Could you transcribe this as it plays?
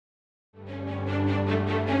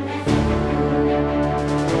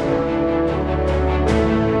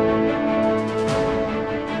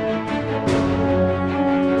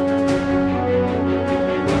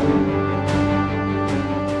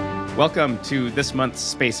Welcome to this month's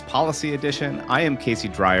Space Policy Edition. I am Casey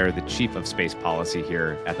Dreyer, the Chief of Space Policy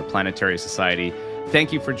here at the Planetary Society.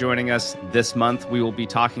 Thank you for joining us. This month, we will be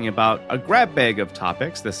talking about a grab bag of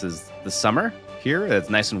topics. This is the summer here. It's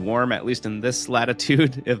nice and warm, at least in this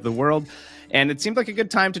latitude of the world. And it seemed like a good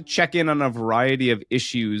time to check in on a variety of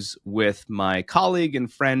issues with my colleague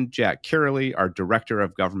and friend, Jack Kierley, our Director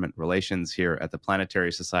of Government Relations here at the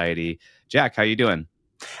Planetary Society. Jack, how you doing?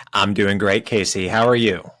 I'm doing great, Casey. How are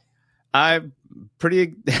you? I'm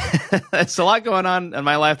pretty. It's a lot going on in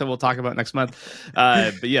my life that we'll talk about next month.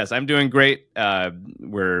 But yes, I'm doing great.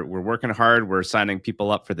 We're working hard. We're signing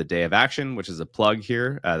people up for the Day of Action, which is a plug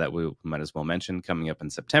here that we might as well mention, coming up in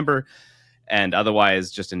September. And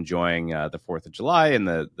otherwise, just enjoying the 4th of July and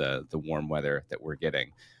the warm weather that we're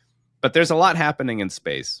getting. But there's a lot happening in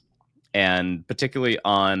space, and particularly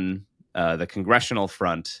on the congressional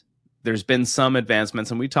front. There's been some advancements,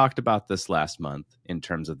 and we talked about this last month in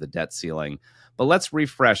terms of the debt ceiling. But let's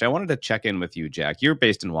refresh. I wanted to check in with you, Jack. You're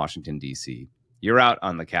based in Washington, D.C. You're out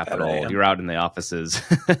on the Capitol. You're out in the offices.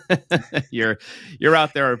 You're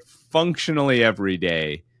out there functionally every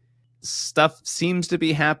day. Stuff seems to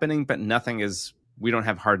be happening, but nothing is. We don't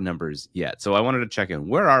have hard numbers yet. So I wanted to check in.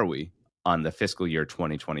 Where are we on the fiscal year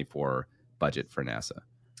 2024 budget for NASA?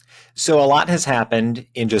 So a lot has happened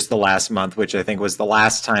in just the last month, which I think was the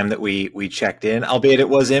last time that we checked in, albeit it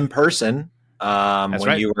was in person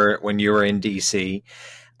when you were in DC.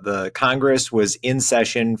 The Congress was in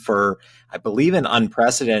session for, I believe, an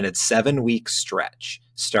unprecedented 7-week stretch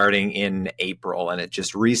starting in April, and it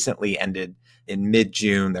just recently ended in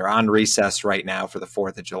mid-June. They're on recess right now for the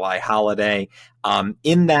 4th of July holiday.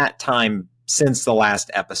 In that time since the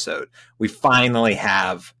last episode, we finally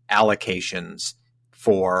have allocations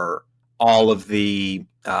for all of the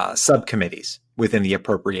subcommittees within the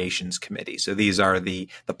Appropriations Committee. So these are the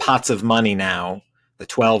pots of money now, the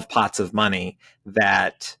 12 pots of money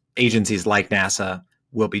that agencies like NASA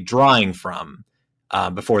will be drawing from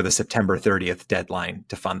before the September 30th deadline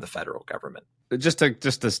to fund the federal government. Just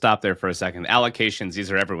to stop there for a second, allocations, these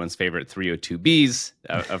are everyone's favorite 302Bs,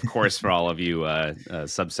 of course, for all of you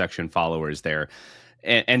subsection followers there.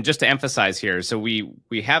 And just to emphasize here, so we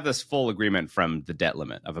have this full agreement from the debt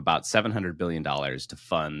limit of about $700 billion to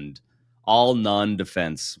fund all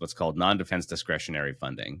non-defense, what's called non-defense discretionary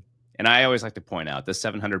funding. And I always like to point out this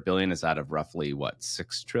 $700 billion is out of roughly,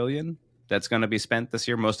 $6 trillion that's going to be spent this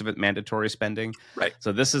year, most of it mandatory spending. Right.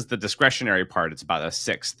 So this is the discretionary part. It's about a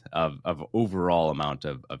sixth of overall amount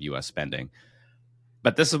of U.S. spending.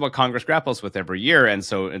 But this is what Congress grapples with every year. And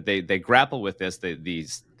so they grapple with this. The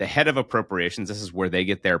head of appropriations, this is where they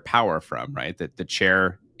get their power from, right? The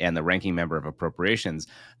chair and the ranking member of appropriations,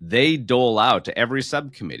 they dole out to every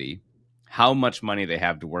subcommittee how much money they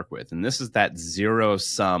have to work with. And this is that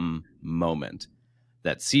zero-sum moment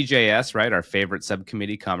that CJS, right, our favorite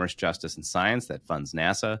subcommittee, Commerce, Justice, and Science, that funds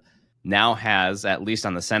NASA, now has, at least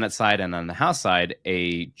on the Senate side and on the House side,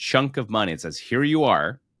 a chunk of money. It says, here you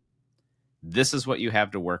are. This is what you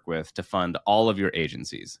have to work with to fund all of your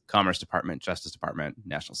agencies: Commerce Department, Justice Department,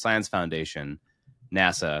 National Science Foundation,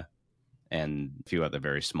 NASA, and a few other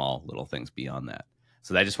very small little things beyond that.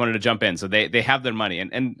 So I just wanted to jump in. So they have their money.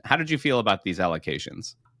 And how did you feel about these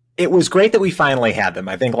allocations? It was great that we finally had them.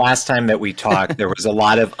 I think last time that we talked, there was a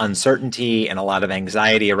lot of uncertainty and a lot of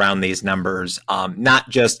anxiety around these numbers. Not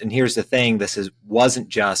just, and here's the thing, wasn't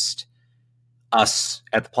just us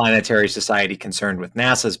at the Planetary Society concerned with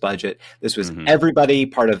NASA's budget. This was everybody,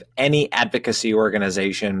 part of any advocacy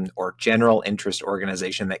organization or general interest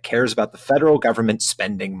organization that cares about the federal government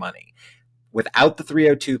spending money. Without the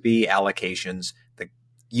 302B allocations, the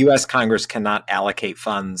U.S. Congress cannot allocate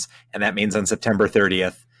funds, and that means on September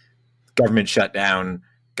 30th, government shutdown,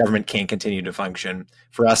 government can't continue to function.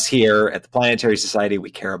 For us here at the Planetary Society,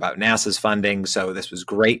 we care about NASA's funding, so this was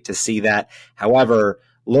great to see that. However,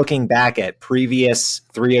 looking back at previous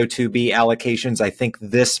 302B allocations, I think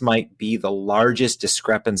this might be the largest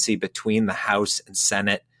discrepancy between the House and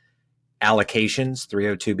Senate allocations,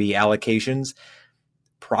 302B allocations,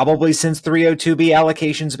 probably since 302B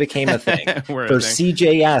allocations became a thing. For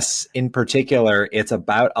CJS in particular, it's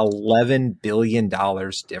about $11 billion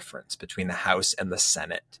difference between the House and the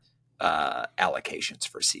Senate allocations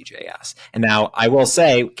for CJS. And now I will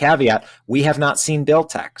say, caveat, we have not seen bill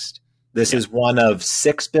text. This is one of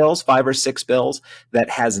 5 or 6 bills that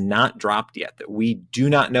has not dropped yet, that we do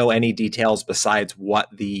not know any details besides what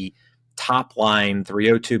the top line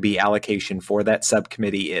 302B allocation for that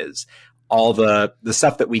subcommittee is. all the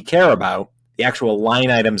stuff that we care about, the actual line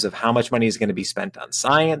items of how much money is going to be spent on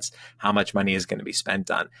science, how much money is going to be spent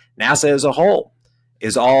on NASA as a whole,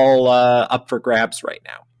 is all up for grabs right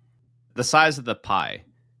now. The size of the pie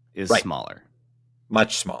is smaller.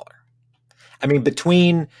 Much smaller. I mean,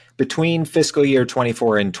 between fiscal year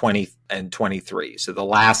 24 and 23, so the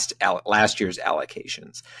last year's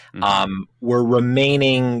allocations, were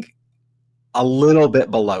remaining a little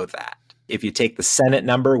bit below that. If you take the Senate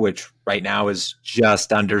number, which right now is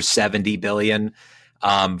just under $70 billion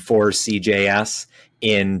for CJS,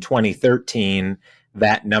 in 2013,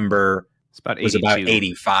 that number was about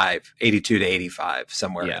 82 to 85,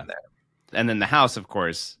 somewhere in there. And then the House, of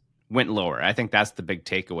course, went lower. I think that's the big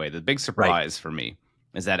takeaway. The big surprise for me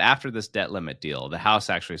is that after this debt limit deal, the House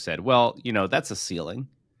actually said, well, that's a ceiling.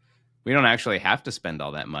 We don't actually have to spend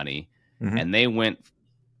all that money. And they went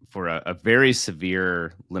for a very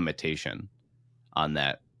severe limitation on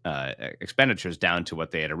that expenditures down to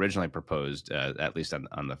what they had originally proposed, at least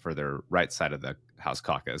on the further right side of the House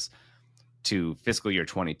caucus, to fiscal year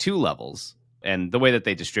 22 levels. And the way that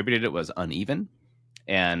they distributed it was uneven.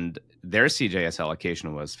 And their CJS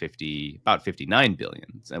allocation was about $59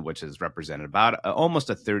 billion, which is represented about almost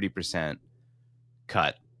a 30%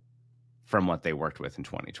 cut from what they worked with in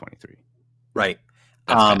 2023. Right.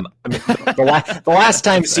 I mean, the last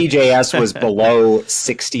time CJS was below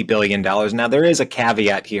 $60 billion. Now there is a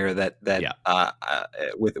caveat here that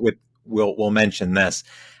we'll mention this.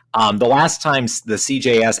 The last time the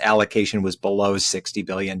CJS allocation was below $60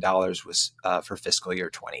 billion was for fiscal year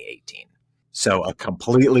 2018. So a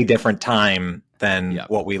completely different time than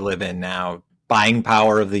what we live in now. Buying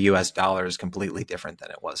power of the U.S. dollar is completely different than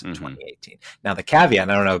it was in 2018. Now the caveat,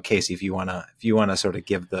 I don't know, Casey, if you want to sort of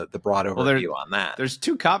give the broad overview on that. There's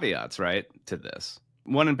two caveats, right, to this.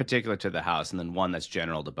 One in particular to the House, and then one that's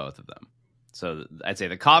general to both of them. So I'd say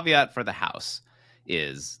the caveat for the House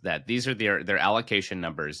is that these are their allocation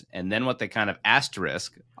numbers, and then what they kind of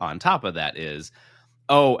asterisk on top of that is,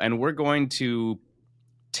 and we're going to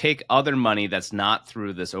take other money that's not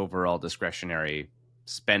through this overall discretionary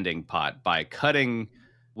spending pot by cutting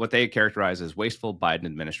what they characterize as wasteful Biden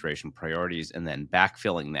administration priorities and then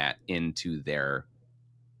backfilling that into their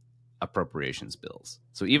appropriations bills.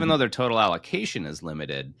 So even though their total allocation is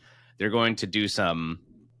limited, they're going to do some,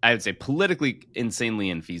 I would say, politically insanely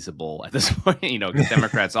infeasible at this point, because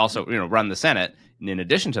Democrats also, run the Senate in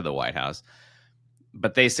addition to the White House.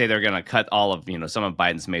 But they say they're going to cut all of, some of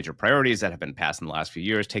Biden's major priorities that have been passed in the last few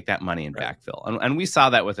years, take that money and backfill. And we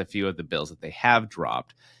saw that with a few of the bills that they have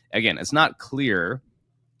dropped. Again, it's not clear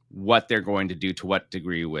what they're going to do to what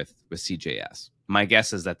degree with CJS. My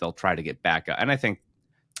guess is that they'll try to get back up. And I think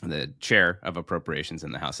the chair of appropriations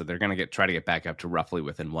in the House said they're going to try to get back up to roughly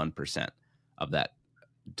within 1% of that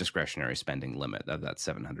discretionary spending limit of that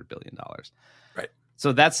 $700 billion. Right.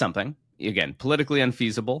 So that's something. Again, politically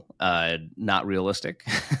unfeasible, not realistic,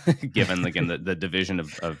 given, again, the division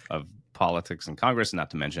of politics in Congress,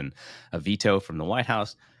 not to mention a veto from the White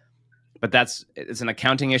House. But it's an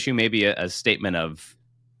accounting issue, maybe a statement of,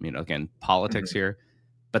 again, politics here.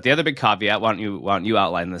 But the other big caveat, why don't you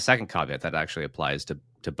outline the second caveat that actually applies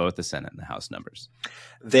to both the Senate and the House numbers?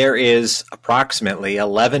 There is approximately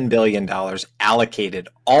 $11 billion allocated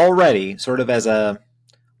already, sort of as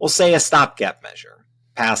we'll say a stopgap measure,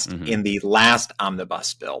 passed in the last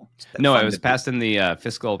omnibus bill. No, it was passed in the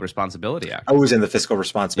Fiscal Responsibility Act. Oh, it was in the Fiscal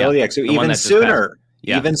Responsibility Act. So even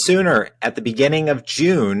sooner, at the beginning of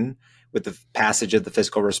June, with the passage of the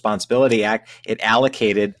Fiscal Responsibility Act, it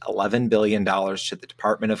allocated $11 billion to the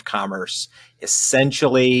Department of Commerce,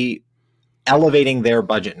 essentially elevating their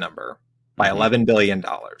budget number by $11 billion,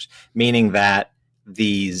 meaning that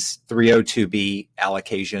these 302B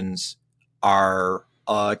allocations are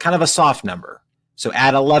kind of a soft number. So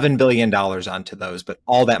add $11 billion onto those, but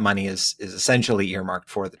all that money is essentially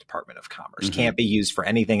earmarked for the Department of Commerce. Can't be used for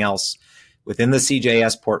anything else within the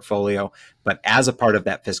CJS portfolio, but as a part of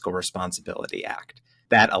that Fiscal Responsibility Act.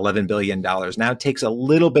 That $11 billion now takes a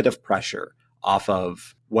little bit of pressure off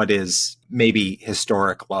of what is maybe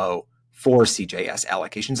historic low for CJS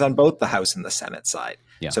allocations on both the House and the Senate side.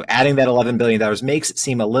 Yeah. So adding that $11 billion makes it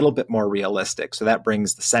seem a little bit more realistic. So that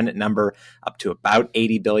brings the Senate number up to about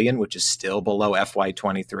 $80 billion, which is still below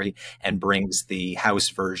FY23, and brings the House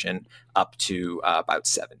version up to about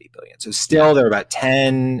 $70 billion. So still they're about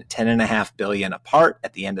 10.5 billion apart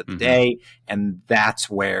at the end of the day. And that's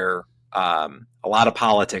where a lot of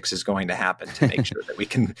politics is going to happen to make sure that we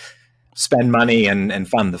can spend money and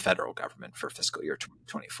fund the federal government for fiscal year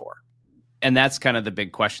 2024. And that's kind of the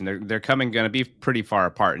big question. They're going to be pretty far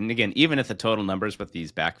apart. And again, even if the total numbers with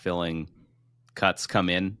these backfilling cuts come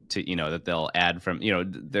in to, that they'll add from,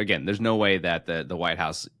 again, there's no way that the White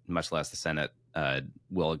House, much less the Senate,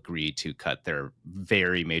 will agree to cut their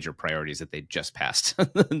very major priorities that they just passed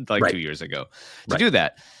like 2 years ago to do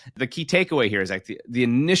that. The key takeaway here is like the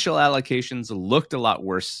initial allocations looked a lot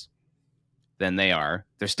worse than they are.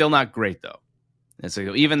 They're still not great though. And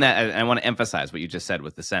so even that, I want to emphasize what you just said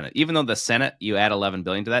with the Senate. Even though the Senate, you add 11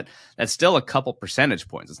 billion to that, that's still a couple percentage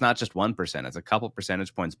points. It's not just 1%. It's a couple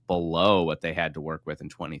percentage points below what they had to work with in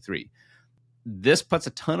 23. This puts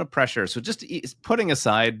a ton of pressure. So just putting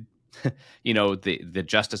aside, the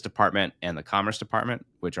Justice Department and the Commerce Department,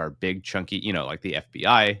 which are big, chunky, like the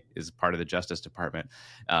FBI is part of the Justice Department.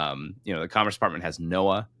 The Commerce Department has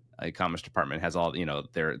NOAA. The Commerce Department has all,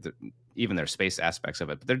 even their space aspects of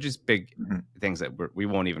it, but they're just big things that we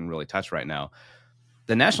won't even really touch right now.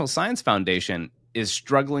 The National Science Foundation is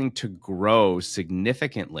struggling to grow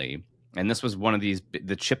significantly. And this was one of the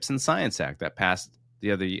CHIPS and Science Act that passed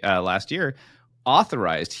last year,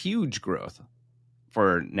 authorized huge growth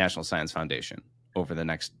for National Science Foundation over the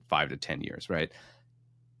next 5 to 10 years, right?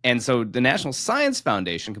 And so the National Science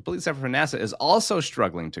Foundation, completely separate from NASA, is also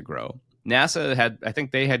struggling to grow. NASA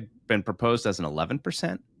had been proposed as an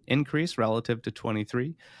 11% increase relative to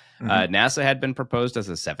 23. NASA had been proposed as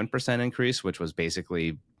a 7% increase, which was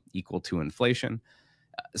basically equal to inflation.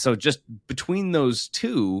 So just between those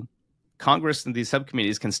two, Congress and these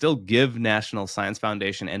subcommittees can still give National Science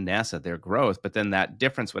Foundation and NASA their growth, but then that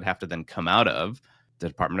difference would have to then come out of the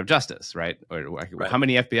Department of Justice, right? Or how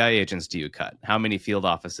many FBI agents do you cut? How many field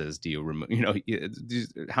offices do you remove?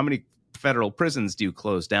 How many federal prisons do you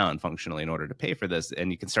close down functionally in order to pay for this?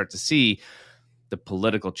 And you can start to see the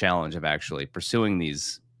political challenge of actually pursuing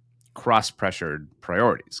these cross-pressured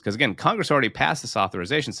priorities. Because again, Congress already passed this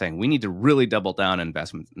authorization saying we need to really double down on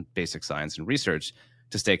investment in basic science and research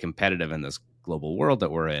to stay competitive in this global world that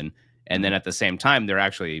we're in. And then at the same time, they're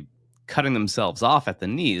actually cutting themselves off at the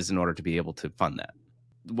knees in order to be able to fund that.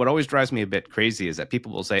 What always drives me a bit crazy is that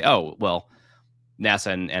people will say, oh, well,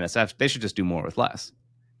 NASA and NSF, they should just do more with less.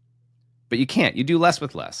 But you can't. You do less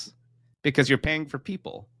with less because you're paying for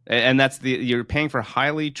people. And you're paying for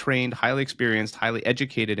highly trained, highly experienced, highly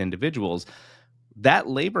educated individuals. That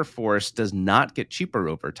labor force does not get cheaper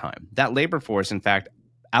over time. That labor force, in fact,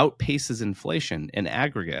 outpaces inflation in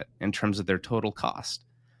aggregate in terms of their total cost.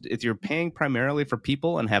 If you're paying primarily for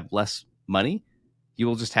people and have less money, you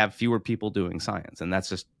will just have fewer people doing science. And that's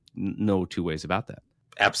just no two ways about that.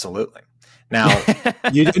 Absolutely. Now,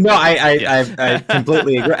 I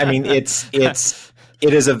completely agree. I mean, it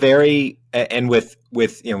is a very, and with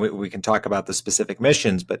we can talk about the specific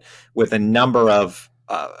missions, but with a number of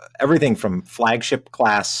everything from flagship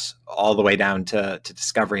class all the way down to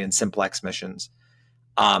Discovery and Simplex missions,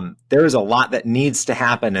 there is a lot that needs to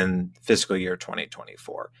happen in fiscal year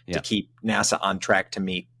 2024 to keep NASA on track to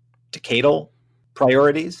meet decadal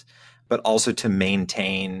priorities, but also to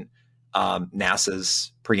maintain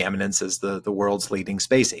NASA's preeminence as the world's leading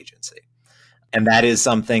space agency. And that is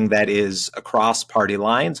something that is across party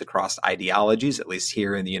lines, across ideologies, at least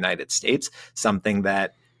here in the United States, something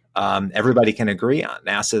that everybody can agree on.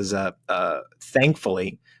 NASA is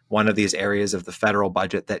thankfully one of these areas of the federal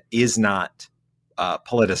budget that is not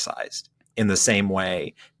politicized in the same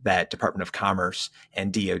way that Department of Commerce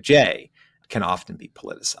and DOJ can often be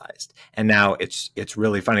politicized. And now it's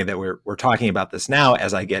really funny that we're talking about this now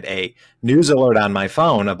as I get a news alert on my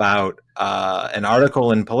phone about an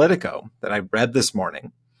article in Politico that I read this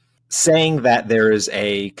morning saying that there is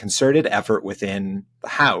a concerted effort within the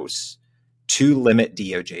House to limit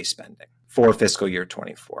DOJ spending for fiscal year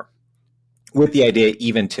 24, with the idea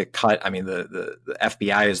even to cut. I mean, the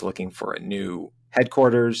FBI is looking for a new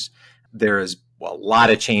headquarters. There is a lot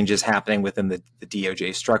of changes happening within the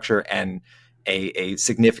DOJ structure, and a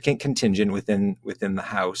significant contingent within the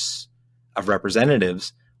House of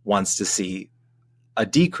Representatives wants to see a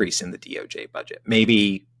decrease in the DOJ budget,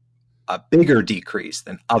 maybe a bigger decrease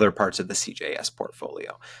than other parts of the CJS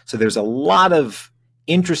portfolio. So there's a lot of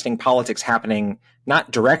interesting politics happening,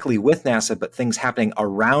 not directly with NASA, but things happening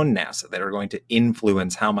around NASA that are going to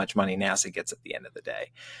influence how much money NASA gets at the end of the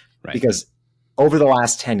day. Right. Because over the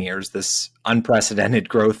last 10 years, this unprecedented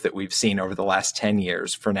growth that we've seen over the last 10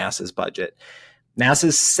 years for NASA's budget,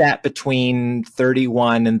 NASA's sat between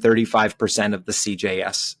 31 and 35% of the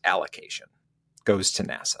CJS allocation goes to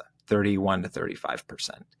NASA, 31 to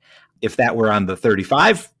 35%. If that were on the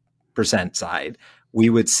 35% side, we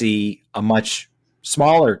would see a much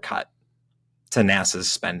smaller cut to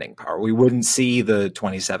NASA's spending power. We wouldn't see the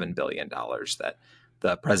 $27 billion that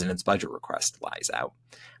the president's budget request lies out.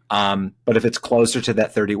 But if it's closer to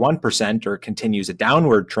that 31% or continues a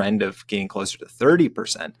downward trend of getting closer to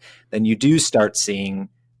 30%, then you do start seeing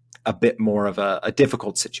a bit more of a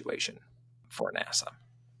difficult situation for NASA.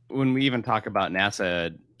 When we even talk about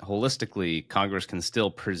NASA holistically, Congress can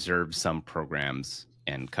still preserve some programs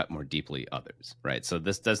and cut more deeply others, right? So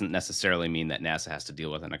this doesn't necessarily mean that NASA has to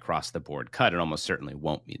deal with an across-the-board cut. It almost certainly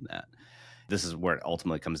won't mean that. This is where it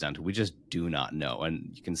ultimately comes down to. We just do not know. And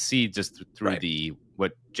you can see just through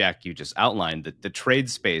what Jack, you just outlined, that the trade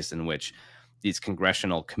space in which these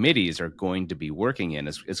congressional committees are going to be working in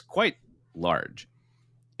is quite large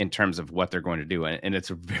in terms of what they're going to do. And it's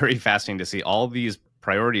very fascinating to see all these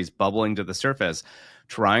priorities bubbling to the surface,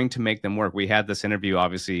 trying to make them work. We had this interview,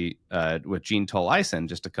 obviously, with Jean Toll-Eisen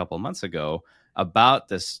just a couple of months ago about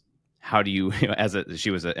this. How do you, she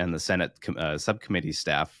was in the Senate subcommittee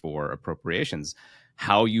staff for appropriations,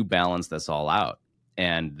 how you balance this all out.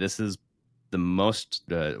 And this is the most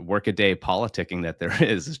workaday politicking that there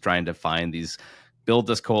is trying to build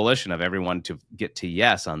this coalition of everyone to get to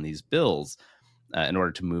yes on these bills in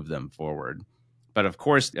order to move them forward. But of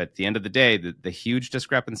course, at the end of the day, the huge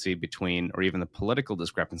discrepancy between, or even the political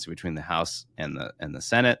discrepancy between the House and the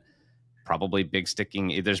Senate, probably big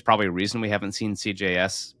sticking. There's probably a reason we haven't seen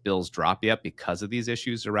CJS bills drop yet because of these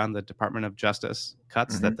issues around the Department of Justice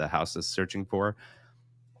cuts that the House is searching for,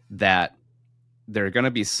 that they're going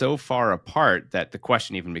to be so far apart that the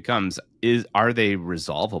question even becomes, are they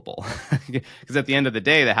resolvable? Because at the end of the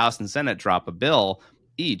day, the House and Senate drop a bill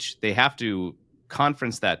each. They have to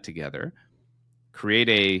conference that together, create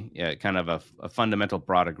a kind of a fundamental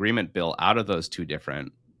broad agreement bill out of those two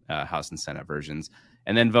different House and Senate versions,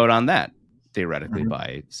 and then vote on that theoretically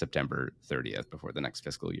by September 30th before the next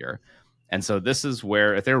fiscal year. And so this is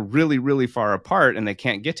where, if they're really, really far apart and they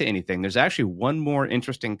can't get to anything, there's actually one more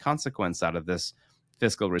interesting consequence out of this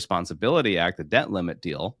Fiscal Responsibility Act, the debt limit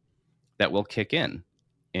deal, that will kick in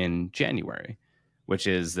January, which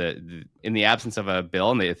is that in the absence of a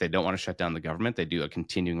bill, and if they don't want to shut down the government, they do a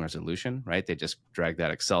continuing resolution, right? They just drag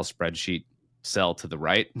that Excel spreadsheet cell to the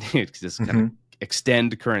right, just kind of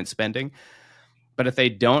extend current spending. But if they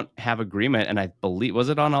don't have agreement, and I believe, was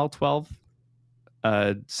it on all 12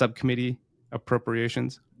 subcommittee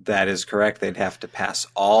appropriations? That is correct. They'd have to pass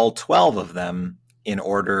all 12 of them in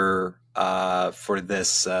order for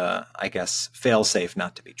this, I guess, fail-safe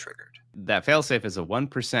not to be triggered. That fail-safe is a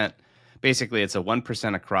 1%. Basically, it's a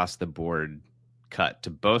 1% across the board cut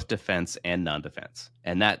to both defense and non-defense.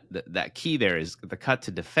 And that key there is the cut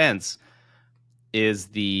to defense is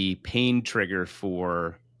the pain trigger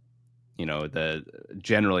for,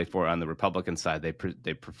 generally for on the Republican side,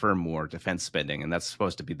 they prefer more defense spending, and that's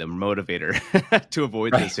supposed to be the motivator to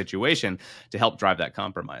avoid this situation, to help drive that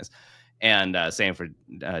compromise. And same for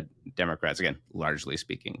Democrats, again, largely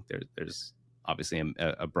speaking. There's obviously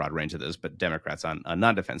a broad range of those, but Democrats on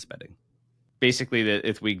non-defense spending. Basically,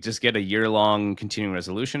 if we just get a year-long continuing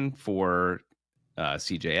resolution for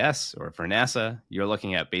CJS or for NASA, you're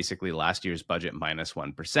looking at basically last year's budget minus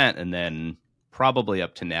 1%, and then probably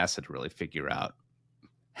up to NASA to really figure out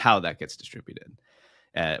how that gets distributed.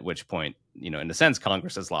 At which point, in a sense,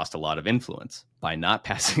 Congress has lost a lot of influence by not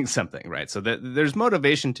passing something, right? So there's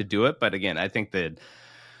motivation to do it, but again, I think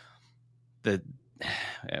that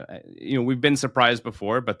we've been surprised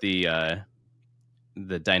before, but the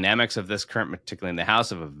dynamics of this current, particularly in the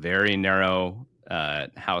House, of a very narrow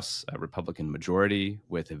House Republican majority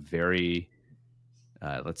with a very,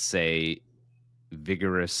 let's say,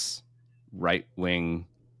 vigorous right-wing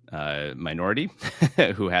minority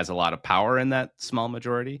who has a lot of power in that small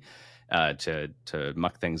majority to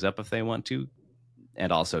muck things up if they want to,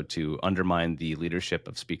 and also to undermine the leadership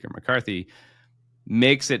of Speaker McCarthy,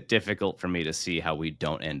 makes it difficult for me to see how we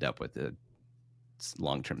don't end up with a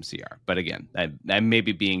long-term CR. But again, I may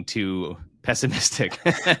be being too pessimistic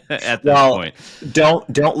at this point.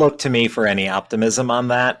 Don't look to me for any optimism on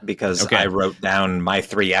that, because I wrote down my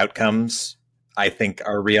 3 outcomes I think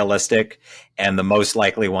are realistic. And the most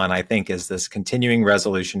likely one, I think, is this continuing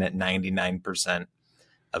resolution at 99%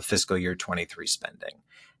 of fiscal year 23 spending.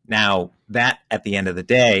 Now, that at the end of the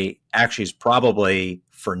day actually is probably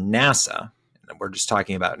for NASA, and we're just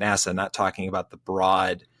talking about NASA, not talking about the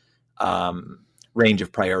broad range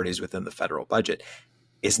of priorities within the federal budget,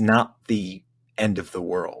 is not the end of the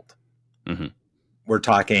world. We're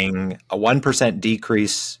talking a 1%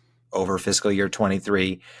 decrease over fiscal year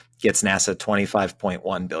 23 gets NASA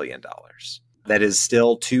 $25.1 billion. That is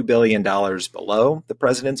still $2 billion below the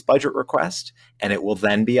president's budget request. And it will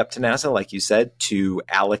then be up to NASA, like you said, to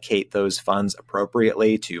allocate those funds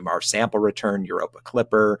appropriately to Mars Sample Return, Europa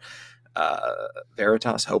Clipper,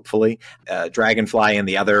 Veritas, hopefully, Dragonfly, and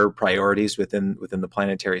the other priorities within the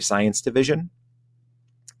Planetary Science Division.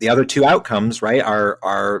 The other two outcomes, right,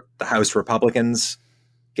 are the House Republicans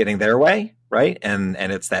getting their way, right, and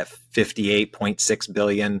it's that $58.6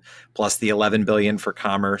 billion plus the $11 billion for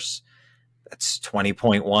commerce. That's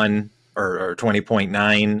 $20.1 or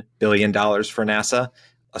 $20.9 billion for NASA,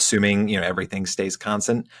 assuming everything stays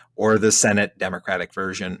constant, or the Senate Democratic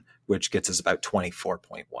version, which gets us about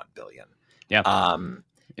 $24.1 billion. Yeah.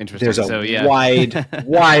 Interesting. There's a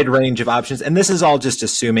wide range of options, and this is all just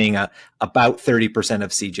assuming about 30%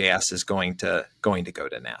 of CJS is going to go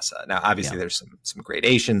to NASA. Now, obviously, there's some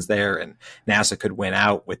gradations there, and NASA could win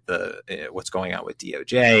out with the what's going on with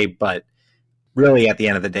DOJ, but really, at the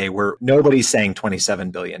end of the day, nobody's saying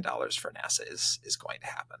 $27 billion for NASA is going to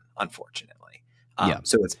happen, unfortunately.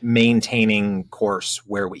 So it's maintaining course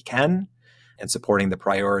where we can and supporting the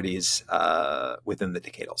priorities within the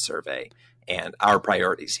decadal survey and our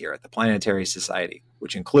priorities here at the Planetary Society,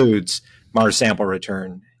 which includes Mars Sample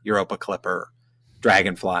Return, Europa Clipper,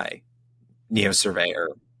 Dragonfly, NeoSurveyor,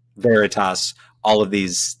 Veritas, all of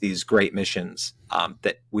these great missions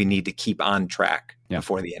that we need to keep on track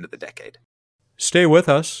before the end of the decade. Stay with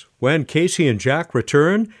us. When Casey and Jack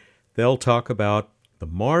return, they'll talk about the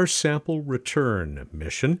Mars Sample Return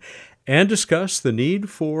mission and discuss the need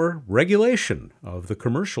for regulation of the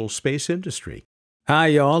commercial space industry. Hi,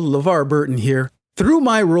 y'all. LeVar Burton here. Through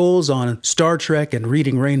my roles on Star Trek and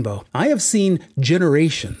Reading Rainbow, I have seen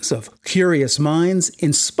generations of curious minds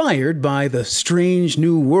inspired by the strange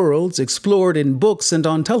new worlds explored in books and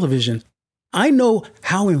on television. I know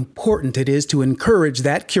how important it is to encourage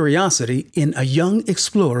that curiosity in a young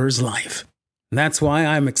explorer's life. That's why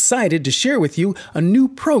I'm excited to share with you a new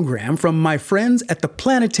program from my friends at the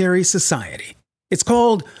Planetary Society. It's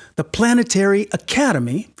called the Planetary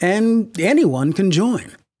Academy, and anyone can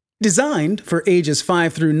join. Designed for ages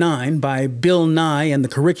 5 through 9 by Bill Nye and the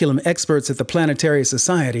curriculum experts at the Planetary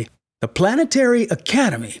Society, the Planetary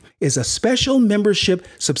Academy is a special membership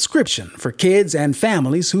subscription for kids and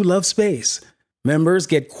families who love space. Members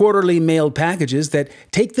get quarterly mailed packages that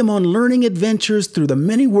take them on learning adventures through the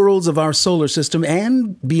many worlds of our solar system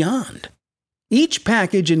and beyond. Each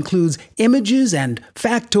package includes images and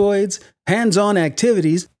factoids, hands-on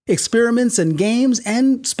activities, experiments and games,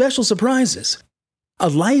 and special surprises. A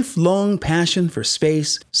lifelong passion for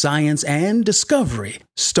space, science, and discovery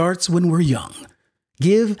starts when we're young.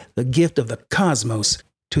 Give the gift of the cosmos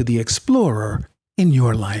to the explorer in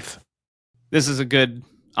your life. This is a good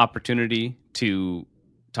opportunity to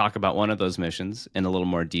talk about one of those missions in a little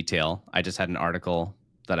more detail. I just had an article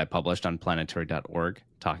that I published on planetary.org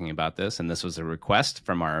talking about this, and this was a request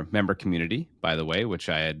from our member community, by the way, which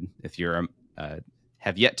I had, if you're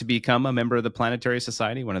have yet to become a member of the Planetary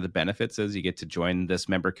Society, one of the benefits is you get to join this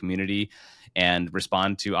member community and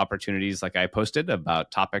respond to opportunities like I posted about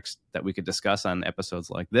topics that we could discuss on episodes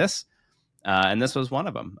like this. And this was one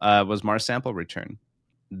of them, was Mars Sample Return.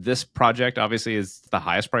 This project obviously is the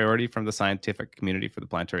highest priority from the scientific community, for the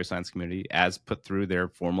planetary science community, as put through their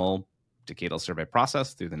formal decadal survey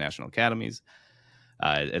process through the national academies.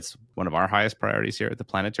 It's one of our highest priorities here at the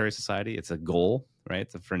Planetary Society. It's a goal, right,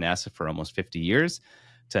 for NASA for almost 50 years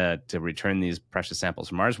to return these precious samples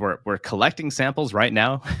from Mars. We're collecting samples right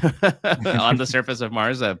now on the surface of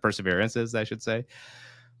Mars, Perseverances, I should say.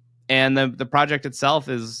 And the project itself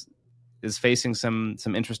is facing some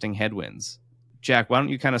interesting headwinds. Jack, why don't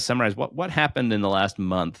you kind of summarize what happened in the last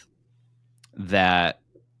month that,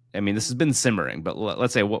 I mean, this has been simmering, but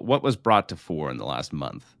let's say what was brought to fore in the last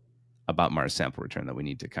month about Mars Sample Return that we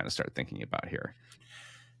need to kind of start thinking about here?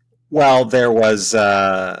 Well, there was,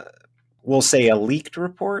 we'll say, a leaked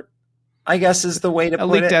report, I guess is the way to put it.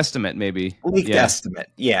 A leaked estimate, maybe. Leaked estimate,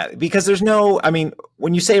 yeah. Because there's no, I mean,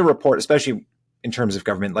 when you say a report, especially in terms of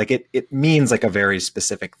government, like it means like a very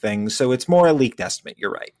specific thing. So it's more a leaked estimate, you're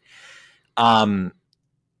right.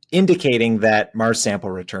 Indicating that Mars Sample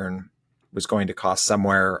Return was going to cost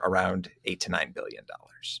somewhere around $8 to $9 billion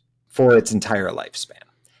for its entire lifespan.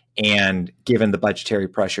 And given the budgetary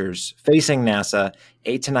pressures facing NASA,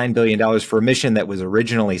 $8 to $9 billion for a mission that was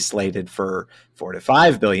originally slated for $4 to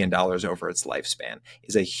 $5 billion over its lifespan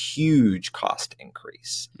is a huge cost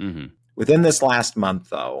increase. Mm-hmm. Within this last month,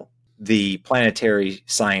 though, the Planetary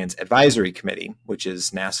Science Advisory Committee, which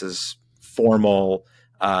is NASA's formal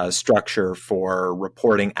structure for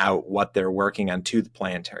reporting out what they're working on to the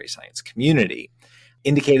planetary science community,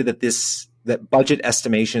 indicated that budget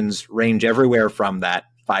estimations range everywhere from that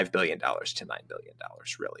 $5 billion to $9 billion,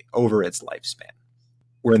 really, over its lifespan.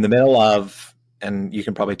 We're in the middle of, and you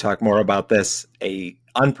can probably talk more about this, a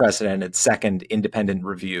unprecedented second independent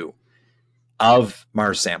review of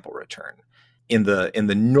Mars sample return. In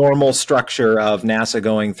the normal structure of NASA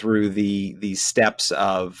going through the steps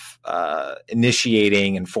of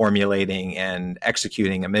initiating and formulating and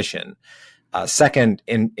executing a mission, second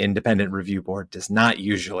independent review board does not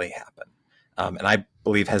usually happen, and I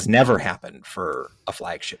believe has never happened for a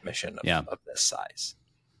flagship mission of this size.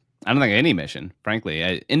 I don't think any mission,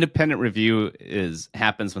 frankly. Independent review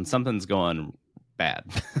happens when something's going bad,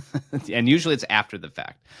 and usually it's after the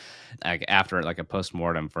fact. After a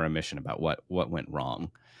post-mortem for a mission about what went wrong.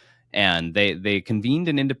 And they convened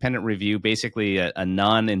an independent review, basically a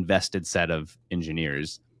non-invested set of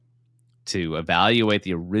engineers, to evaluate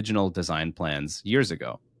the original design plans years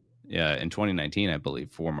ago, in 2019, I believe,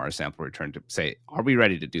 for Mars sample return, to say, are we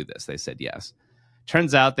ready to do this? They said yes.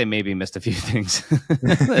 Turns out they maybe missed a few things.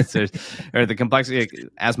 Or the complexity,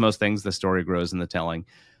 as most things, the story grows in the telling.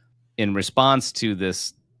 In response to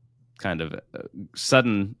this kind of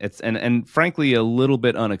sudden, and frankly a little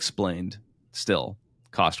bit unexplained still,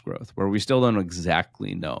 cost growth, where we still don't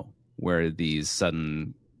exactly know where these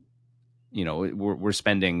sudden, we're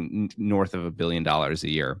spending north of $1 billion a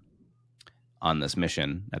year on this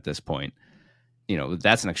mission at this point.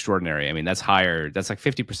 That's an extraordinary, that's higher, that's like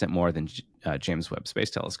 50% more than James Webb Space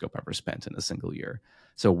Telescope ever spent in a single year.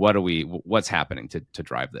 So what's happening to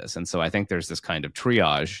drive this? And so I think there's this kind of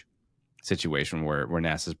triage situation where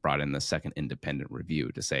NASA's brought in the second independent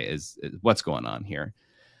review to say, is what's going on here?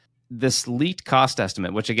 This leaked cost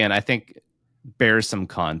estimate, which again, I think bears some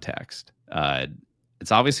context.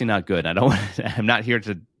 It's obviously not good. I'm not here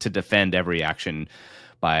to defend every action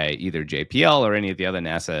by either JPL or any of the other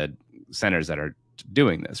NASA centers that are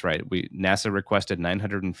doing this, right? NASA requested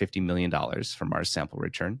 $950 million for Mars sample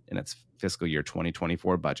return in its fiscal year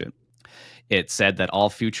 2024 budget. It said that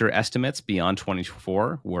all future estimates beyond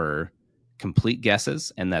 2024 were complete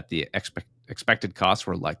guesses and that the expected costs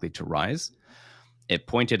were likely to rise. It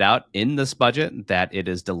pointed out in this budget that it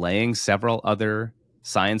is delaying several other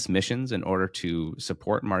science missions in order to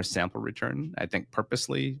support Mars sample return, I think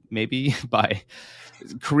purposely, maybe by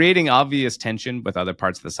creating obvious tension with other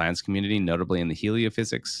parts of the science community, notably in the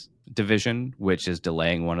heliophysics division, which is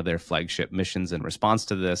delaying one of their flagship missions in response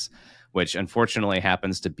to this, which unfortunately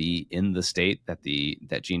happens to be in the state that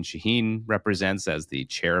Jeanne Shaheen represents as the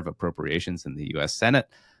chair of appropriations in the U.S. Senate,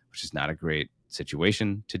 which is not a great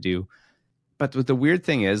situation to do. But the weird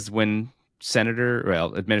thing is, when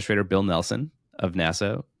Administrator Bill Nelson of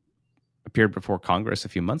NASA appeared before Congress a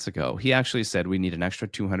few months ago, he actually said we need an extra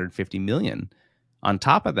 $250 million on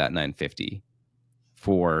top of that $950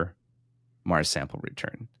 for Mars sample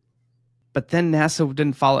return. But then NASA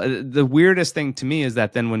didn't follow. The weirdest thing to me is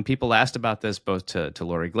that then when people asked about this, both to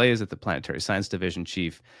Lori Glaze at the Planetary Science Division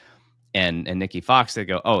chief and Nikki Fox, they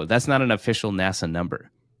go, oh, that's not an official NASA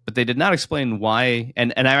number. But they did not explain why.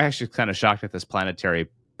 And I'm actually kind of shocked at this planetary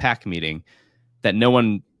PAC meeting that no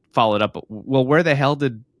one followed up. Well, where the hell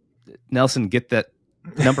did Nelson get that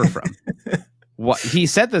number from? He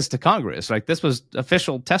said this to Congress, like this was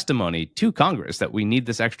official testimony to Congress that we need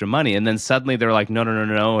this extra money. And then suddenly they're like,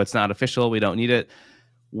 no, it's not official. We don't need it.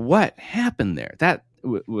 What happened there? That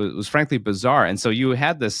was frankly bizarre. And so you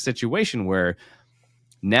had this situation where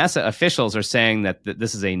NASA officials are saying that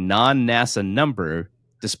this is a non-NASA number,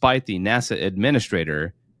 despite the NASA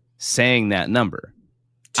administrator saying that number.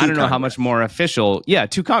 I don't know how much more official. Yeah,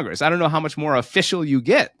 to Congress. I don't know how much more official you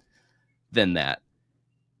get than that.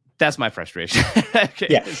 That's my frustration. Okay.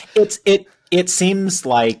 Yeah, it seems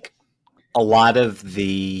like a lot of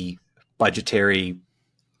the budgetary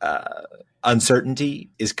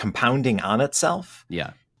uncertainty is compounding on itself.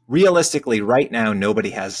 Yeah. Realistically, right now,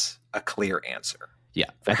 nobody has a clear answer.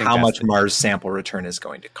 Yeah, for how much Mars sample return is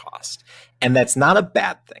going to cost. And that's not a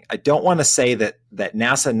bad thing. I don't want to say that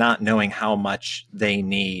NASA not knowing how much they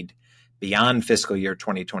need beyond fiscal year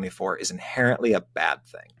 2024 is inherently a bad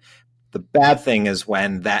thing. The bad thing is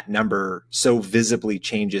when that number so visibly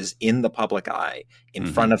changes in the public eye in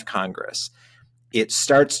front of Congress, it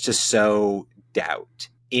starts to sow doubt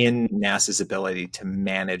in NASA's ability to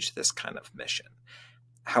manage this kind of mission.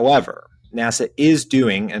 However, NASA is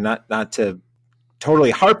doing, and not to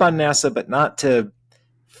totally harp on NASA, but not to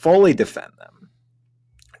fully defend them,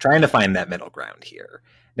 trying to find that middle ground here.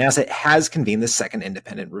 NASA has convened the second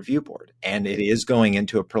independent review board, and it is going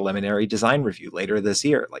into a preliminary design review later this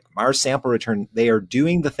year. Like Mars sample return, they are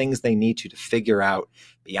doing the things they need to figure out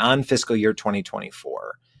beyond fiscal year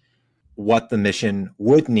 2024 what the mission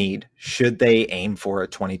would need should they aim for a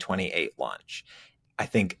 2028 launch. I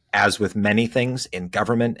think, as with many things in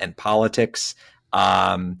government and politics,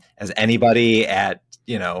 as anybody at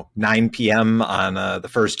 9 p.m. on the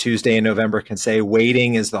first Tuesday in November can say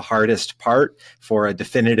waiting is the hardest part for a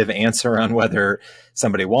definitive answer on whether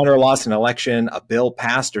somebody won or lost an election, a bill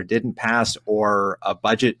passed or didn't pass, or a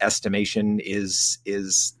budget estimation is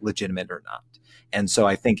legitimate or not. And so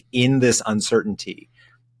I think in this uncertainty,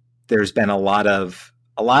 there's been a lot of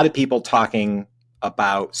people talking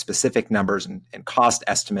about specific numbers and cost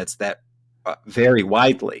estimates that vary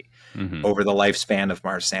widely over the lifespan of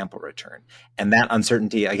Mars sample return. And that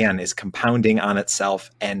uncertainty, again, is compounding on itself.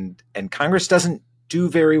 And Congress doesn't do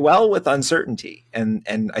very well with uncertainty.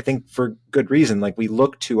 And I think for good reason. Like, we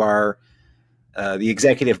look to the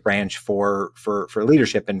executive branch for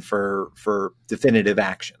leadership and for definitive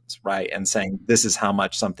actions, right? And saying this is how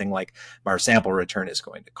much something like Mars sample return is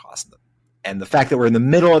going to cost them. And the fact that we're in the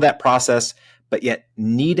middle of that process, but yet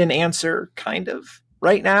need an answer kind of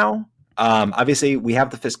right now. Obviously, we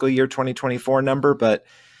have the fiscal year 2024 number, but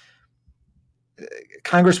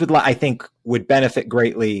Congress would benefit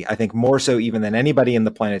greatly, I think more so even than anybody in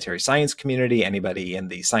the planetary science community, anybody in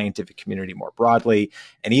the scientific community more broadly,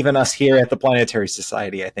 and even us here at the Planetary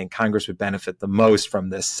Society. I think Congress would benefit the most from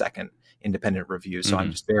this second independent review. So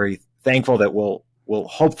I'm just very thankful that we'll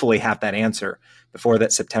hopefully have that answer before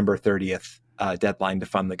that September 30th deadline to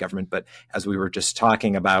fund the government. But as we were just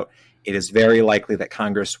talking about, it is very likely that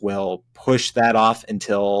Congress will push that off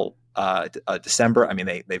until December. I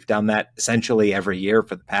mean, they've done that essentially every year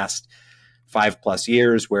for the past 5+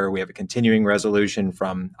 years, where we have a continuing resolution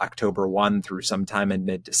from October 1 through sometime in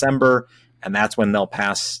mid-December. And that's when they'll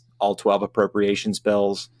pass all 12 appropriations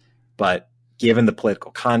bills. But given the political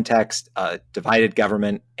context, divided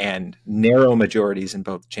government, and narrow majorities in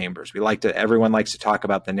both chambers, everyone likes to talk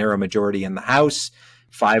about the narrow majority in the House,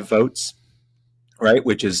 5 votes, right,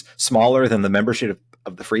 which is smaller than the membership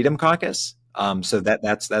of the Freedom Caucus. So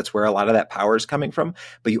that's where a lot of that power is coming from.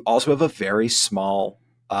 But you also have a very small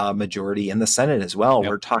majority in the Senate as well. Yep.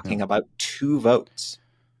 We're talking about 2 votes.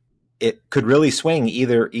 It could really swing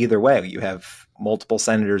either way. You have multiple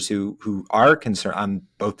senators who are concerned on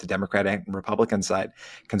both the Democratic and Republican side,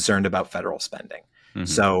 concerned about federal spending.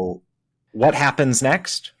 So what happens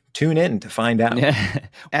next? Tune in to find out.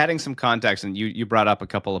 Adding some context, and you brought up a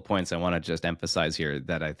couple of points I want to just emphasize here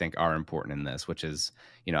that I think are important in this, which is,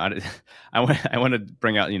 I want to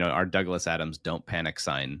bring out, our Douglas Adams "Don't Panic"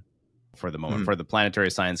 sign for the moment for the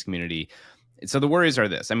planetary science community. So the worries are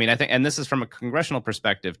this. I mean, I think, and this is from a congressional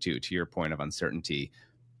perspective too, to your point of uncertainty.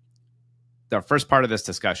 The first part of this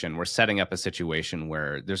discussion, we're setting up a situation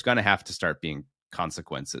where there's going to have to start being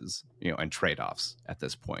consequences, and trade-offs at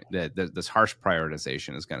this point. This harsh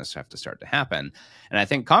prioritization is going to have to start to happen. And I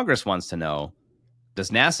think Congress wants to know,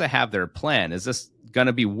 does NASA have their plan? Is this going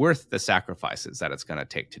to be worth the sacrifices that it's going to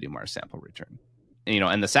take to do Mars sample return?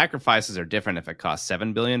 And the sacrifices are different if it costs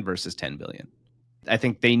 $7 billion versus $10 billion. I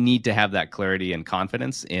think they need to have that clarity and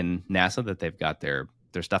confidence in NASA that they've got their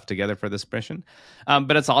stuff together for this mission.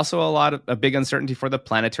 But it's also a big uncertainty for the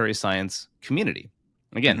planetary science community.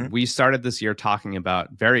 Again, we started this year talking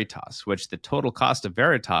about Veritas, which the total cost of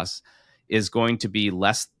Veritas is going to be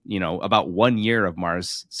less, about 1 year of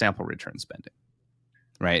Mars sample return spending,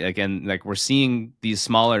 right? Again, like, we're seeing these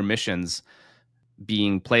smaller missions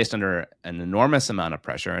being placed under an enormous amount of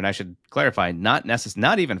pressure. And I should clarify,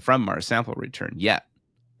 not even from Mars sample return yet.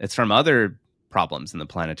 It's from other problems in the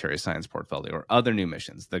planetary science portfolio or other new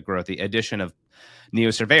missions, the addition of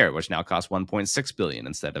NEO-Surveyor, which now costs $1.6 billion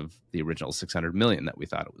instead of the original $600 million that we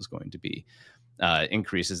thought it was going to be.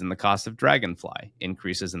 Increases in the cost of Dragonfly,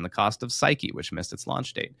 increases in the cost of Psyche, which missed its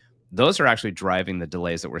launch date. Those are actually driving the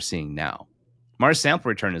delays that we're seeing now. Mars sample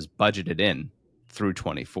return is budgeted in through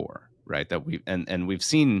 24, right? We've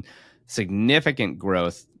seen significant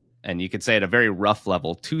growth. And you could say at a very rough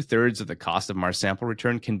level, 2/3 of the cost of Mars sample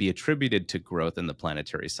return can be attributed to growth in the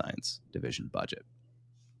planetary science division budget.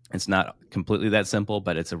 It's not completely that simple,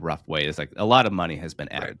 but it's a rough way. It's like a lot of money has been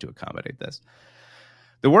added to accommodate this.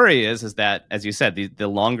 The worry is that, as you said, the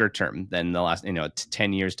longer term than the last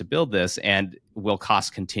 10 years to build this, and will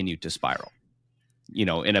costs continue to spiral.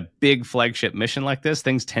 In a big flagship mission like this,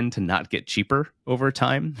 things tend to not get cheaper over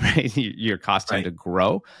time, right? Your costs tend to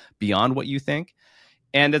grow beyond what you think.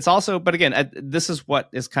 And it's also, but again, this is what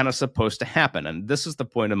is kind of supposed to happen. And this is the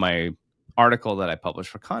point of my article that I published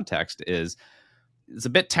for context. It's a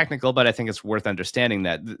bit technical, but I think it's worth understanding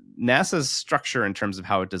that NASA's structure in terms of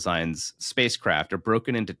how it designs spacecraft are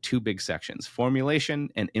broken into 2 big sections: formulation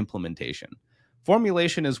and implementation.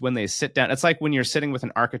 Formulation is when they sit down. It's like when you're sitting with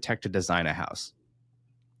an architect to design a house.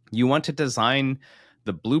 You want to design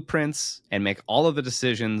the blueprints and make all of the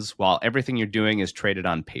decisions while everything you're doing is traded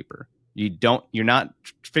on paper. You're not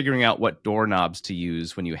figuring out what doorknobs to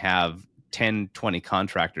use when you have 10, 20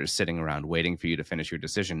 contractors sitting around waiting for you to finish your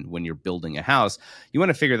decision when you're building a house. You want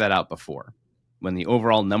to figure that out before, when the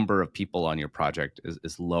overall number of people on your project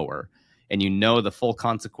is lower and you know the full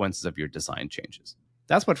consequences of your design changes.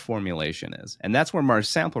 That's what formulation is. And that's where Mars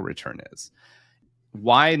sample return is.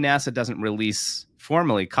 Why NASA doesn't release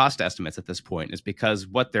formally cost estimates at this point is because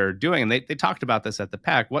what they're doing, and they talked about this at the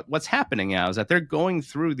PAC, what's happening now is that they're going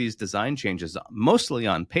through these design changes mostly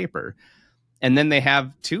on paper. And then they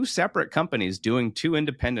have two separate companies doing two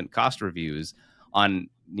independent cost reviews on,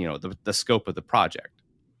 the scope of the project.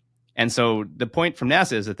 And so the point from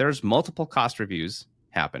NASA is that there's multiple cost reviews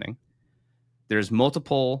happening. There's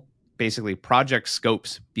multiple, basically, project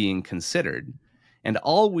scopes being considered. And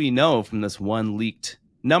all we know from this one leaked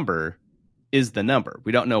number is the number.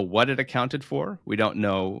 We don't know what it accounted for. We don't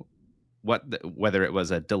know whether it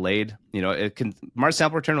was a delayed, Mars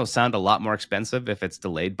sample return will sound a lot more expensive if it's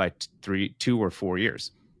delayed by 2 or 4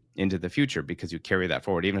 years into the future, because you carry that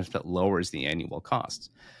forward, even if it lowers the annual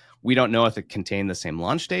costs. We don't know if it contained the same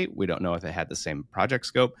launch date. We don't know if it had the same project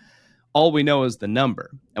scope. All we know is the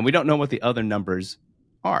number, and we don't know what the other numbers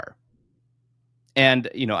are. And,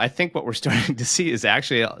 I think what we're starting to see is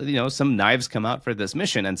actually, some knives come out for this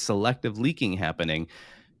mission and selective leaking happening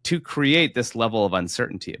to create this level of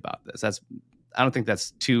uncertainty about this. I don't think that's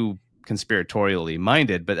too conspiratorially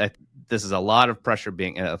minded, but this is a lot of pressure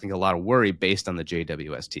I think a lot of worry based on the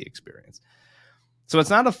JWST experience. So it's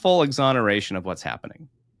not a full exoneration of what's happening.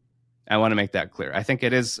 I want to make that clear. I think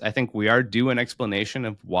it is. I think we are due an explanation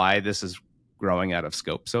of why this is growing out of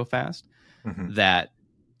scope so fast. Mm-hmm. That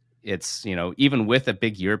it's, even with a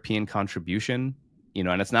big European contribution,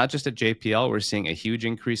 and it's not just at JPL, we're seeing a huge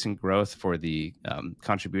increase in growth for the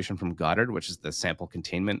contribution from Goddard, which is the sample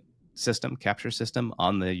containment system, capture system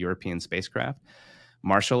on the European spacecraft.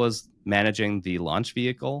 Marshall is managing the launch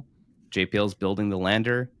vehicle. JPL is building the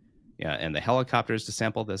lander, and the helicopters to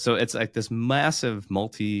sample this. So it's like this massive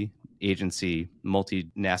multi-agency,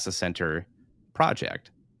 multi-NASA center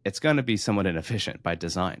project. It's going to be somewhat inefficient by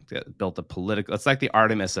design. Built a political. It's like the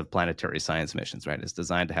Artemis of planetary science missions, right? It's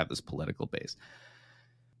designed to have this political base.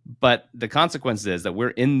 But the consequence is that we're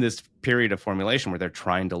in this period of formulation where they're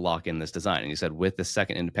trying to lock in this design. And you said with the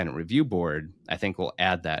second independent review board, I think we'll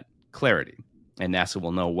add that clarity, and NASA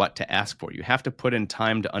will know what to ask for. You have to put in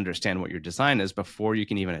time to understand what your design is before you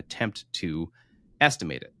can even attempt to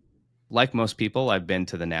estimate it. Like most people, I've been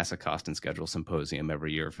to the NASA Cost and Schedule Symposium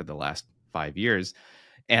every year for the last 5 years.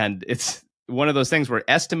 And it's one of those things where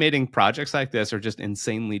estimating projects like this are just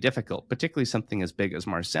insanely difficult, particularly something as big as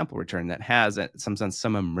Mars sample return that has, in some sense,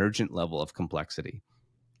 some emergent level of complexity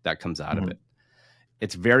that comes out of it.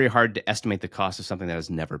 It's very hard to estimate the cost of something that has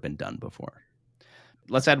never been done before.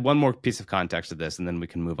 Let's add one more piece of context to this, and then we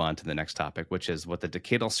can move on to the next topic, which is what the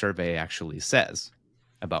decadal survey actually says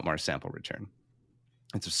about Mars sample return.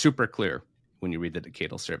 It's super clear when you read the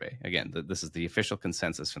decadal survey. Again, this is the official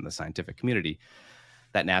consensus from the scientific community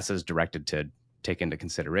that NASA is directed to take into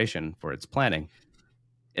consideration for its planning.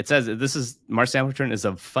 It says that Mars sample return is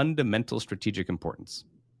of fundamental strategic importance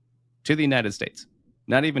to the United States,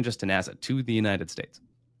 not even just to NASA, to the United States.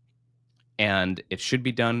 And it should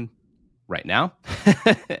be done right now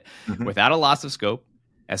without a loss of scope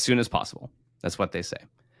as soon as possible. That's what they say.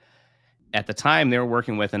 At the time, they were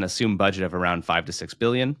working with an assumed budget of around $5 to $6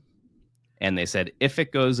 billion. And they said, if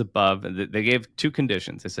it goes above, they gave two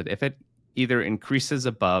conditions. They said, if it either increases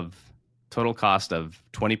above total cost of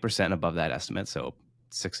 20% above that estimate, so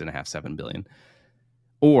 $6.5–7 billion,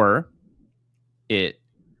 or it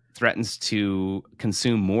threatens to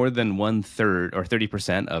consume more than 1/3 or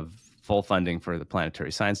 30% of full funding for the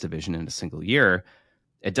Planetary Science Division in a single year,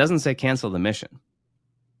 it doesn't say cancel the mission.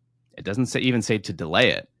 It doesn't even say to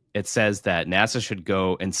delay it. It says that NASA should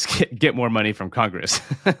go and get more money from Congress,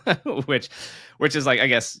 which is like, I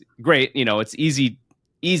guess, great. It's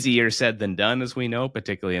easier said than done, as we know,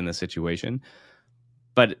 particularly in this situation.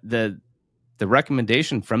 But the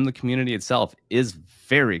recommendation from the community itself is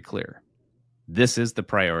very clear. This is the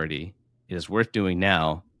priority. It is worth doing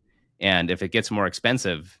now. And if it gets more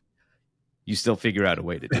expensive, you still figure out a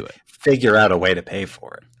way to do it. Figure out a way to pay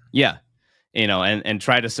for it. Yeah. And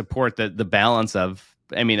try to support the balance of,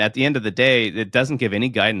 at the end of the day, it doesn't give any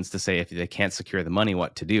guidance to say if they can't secure the money,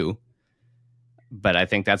 what to do. But I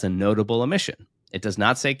think that's a notable omission. It does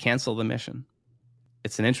not say cancel the mission.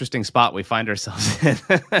 It's an interesting spot we find ourselves in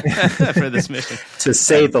for this mission. To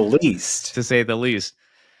say the least. To say the least.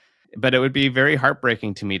 But it would be very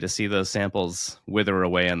heartbreaking to me to see those samples wither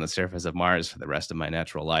away on the surface of Mars for the rest of my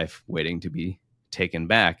natural life, waiting to be taken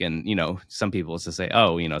back. And, some people to say,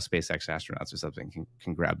 oh, SpaceX astronauts or something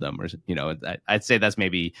can grab them. Or, I'd say that's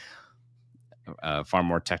maybe a far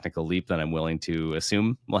more technical leap than I'm willing to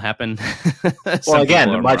assume will happen. Well,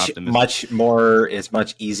 again, much more is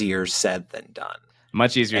much easier said than done.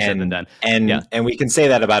 Much easier said than done. And we can say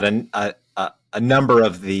that about a number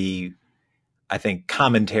of the, I think,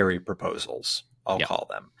 commentary proposals, I'll call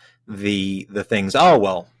them. The things, oh,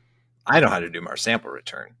 well, I know how to do Mars sample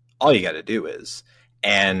return. All you got to do is,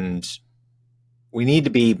 and we need to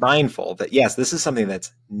be mindful that, yes, this is something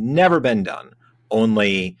that's never been done.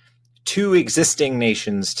 Only 2 existing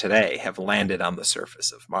nations today have landed on the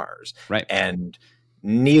surface of Mars. Right. And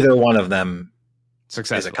neither one of them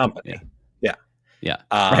successful is a company. Yeah.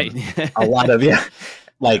 Right. A lot of,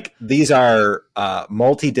 like these are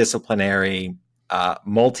multidisciplinary,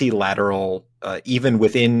 multilateral, even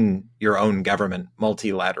within your own government,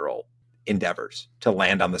 multilateral endeavors to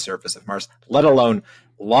land on the surface of Mars, let alone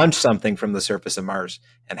launch something from the surface of Mars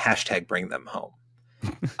and hashtag bring them home.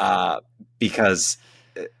 Because,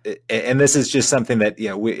 and this is just something that,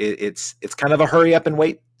 it's kind of a hurry up and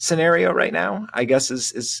wait scenario right now, I guess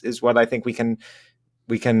is what I think we can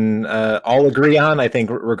all agree on. I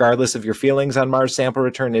think regardless of your feelings on Mars sample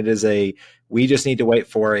return, we just need to wait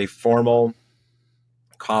for a formal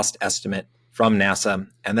cost estimate from NASA.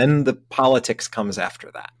 And then the politics comes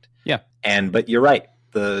after that. Yeah. But you're right.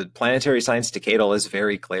 The Planetary Science Decadal is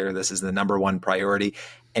very clear. This is the number one priority.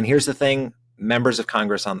 And here's the thing, members of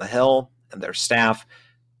Congress on the Hill and their staff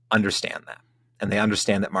understand that. And they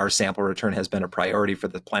understand that Mars sample return has been a priority for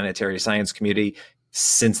the planetary science community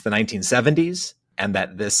since the 1970s. And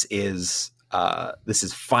that this is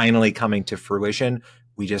finally coming to fruition.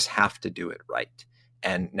 We just have to do it right.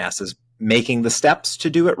 And NASA's making the steps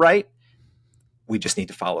to do it right. We just need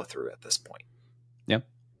to follow through at this point. Yep.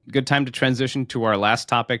 Good time to transition to our last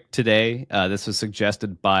topic today. This was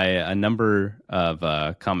suggested by a number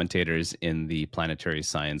of commentators in the planetary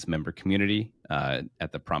science member community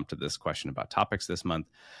at the prompt of this question about topics this month.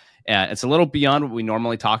 It's a little beyond what we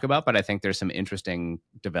normally talk about, but I think there's some interesting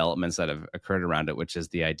developments that have occurred around it, which is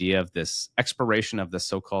the idea of this expiration of the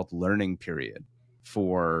so-called learning period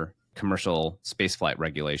for commercial spaceflight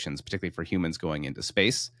regulations, particularly for humans going into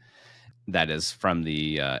space. That is from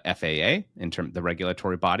the FAA, the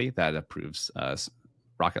regulatory body that approves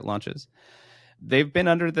rocket launches. They've been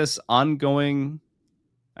under this ongoing,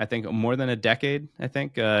 I think, more than a decade,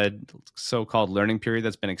 so-called learning period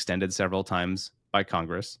that's been extended several times by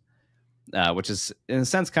Congress. Which is, in a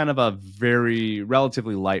sense, kind of a very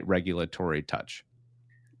relatively light regulatory touch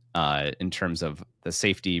in terms of the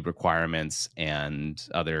safety requirements and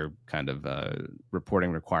other kind of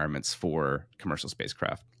reporting requirements for commercial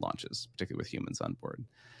spacecraft launches, particularly with humans on board.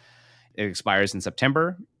 It expires in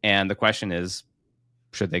September, and the question is,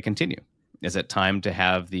 should they continue? Is it time to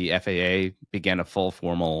have the FAA begin a full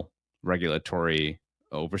formal regulatory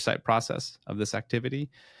oversight process of this activity,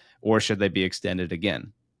 or should they be extended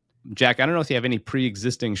again? Jack, I don't know if you have any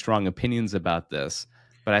pre-existing strong opinions about this,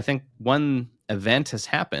 but I think one event has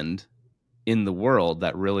happened in the world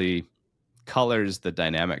that really colors the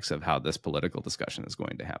dynamics of how this political discussion is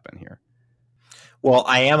going to happen here. Well,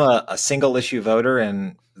 I am a single issue voter,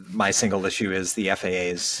 and my single issue is the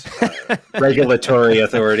FAA's regulatory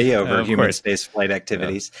authority over human spaceflight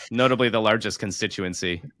activities. Notably the largest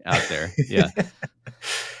constituency out there. Yeah.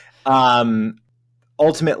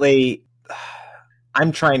 Ultimately,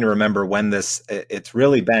 I'm trying to remember when it's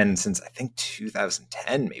really been since I think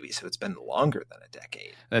 2010 maybe, so it's been longer than a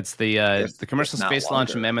decade. That's the commercial space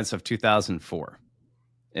launch amendments of 2004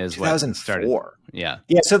 is 2004. What started. Yeah.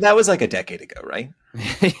 Yeah, so that was like a decade ago, right?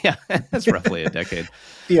 Yeah, that's roughly a decade.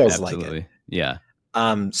 Feels Absolutely. Like it. Yeah.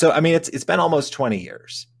 So I mean it's been almost 20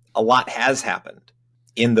 years. A lot has happened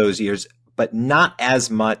in those years, but not as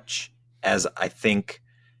much as I think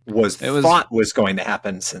thought was going to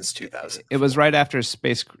happen since 2000. It was right after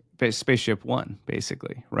Spaceship One,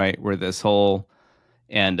 basically, right? Where this whole,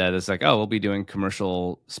 and it's like, oh, we'll be doing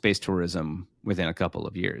commercial space tourism within a couple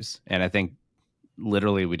of years. And I think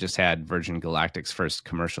literally we just had Virgin Galactic's first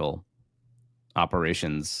commercial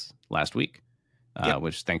operations last week,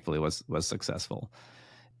 which thankfully was successful.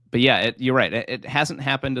 But yeah, you're right. It hasn't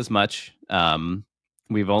happened as much.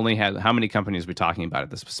 We've only had, how many companies are we talking about?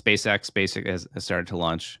 This SpaceX has started to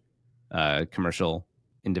launch commercial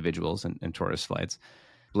individuals and tourist flights.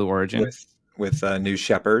 Blue Origin with New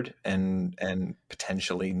Shepard and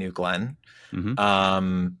potentially New Glenn.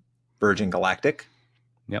 Mm-hmm. Virgin Galactic.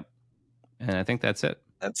 Yep. And I think that's it.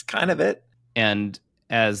 That's kind of it. And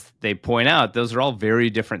as they point out, those are all very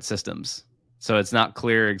different systems. So it's not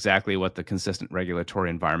clear exactly what the consistent regulatory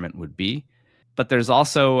environment would be. But there's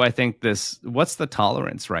also, I think, what's the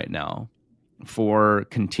tolerance right now for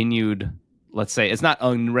continued, let's say, it's not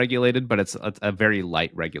unregulated, but it's a very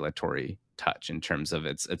light regulatory touch in terms of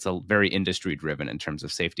it's a very industry driven in terms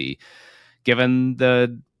of safety, given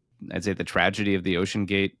I'd say the tragedy of the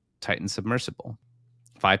OceanGate Titan submersible.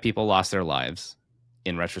 5 people lost their lives.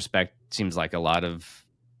 In retrospect, seems like a lot of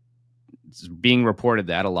being reported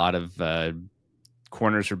that a lot of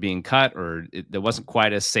corners were being cut, or it wasn't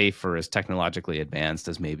quite as safe or as technologically advanced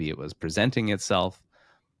as maybe it was presenting itself.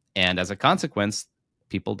 And as a consequence,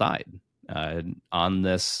 people died on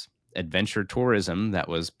this adventure tourism that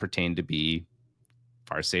was pertained to be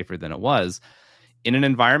far safer than it was, in an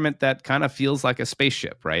environment that kind of feels like a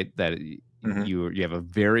spaceship, right? That you have a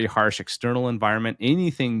very harsh external environment.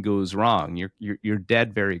 Anything goes wrong, you're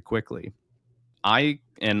dead very quickly.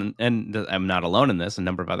 And I'm not alone in this. A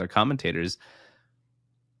number of other commentators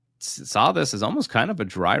saw this as almost kind of a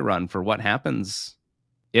dry run for what happens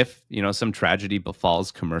if, some tragedy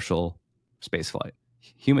befalls commercial spaceflight,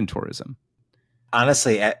 human tourism.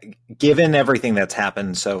 Honestly, given everything that's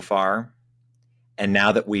happened so far, and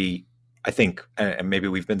now that I think, and maybe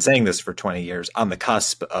we've been saying this for 20 years, on the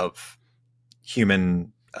cusp of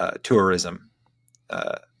human tourism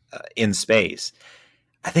in space,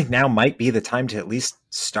 I think now might be the time to at least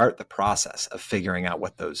start the process of figuring out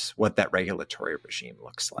what that regulatory regime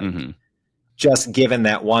looks like. Mm-hmm. Just given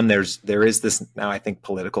that there is this now, I think,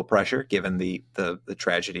 political pressure, given the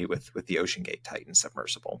tragedy with the OceanGate Titan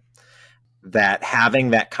submersible, that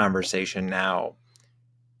having that conversation now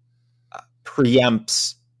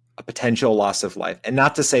preempts a potential loss of life. And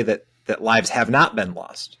not to say that lives have not been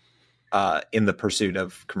lost in the pursuit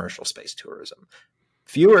of commercial space tourism.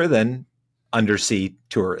 Fewer than undersea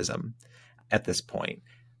tourism at this point.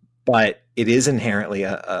 But it is inherently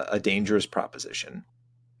a dangerous proposition.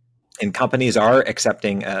 And companies are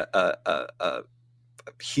accepting a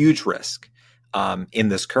huge risk in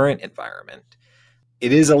this current environment.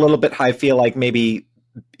 It is a little bit, I feel like, maybe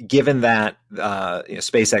given that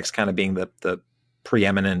SpaceX kind of being the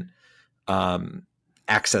preeminent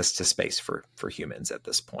access to space for humans at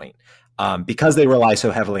this point, because they rely so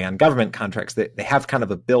heavily on government contracts, they have kind of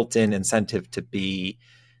a built-in incentive to be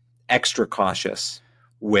extra cautious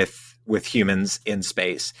with humans in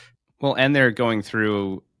space. Well, and they're going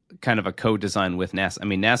through kind of a co-design with NASA. I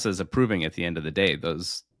mean, NASA is approving at the end of the day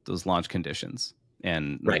those launch conditions,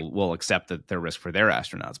 and right. will accept that they're risk for their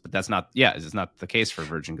astronauts. But that's not, it's not the case for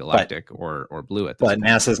Virgin Galactic or Blue at this point. But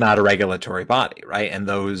NASA is not a regulatory body, right? And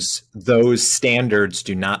those standards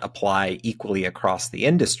do not apply equally across the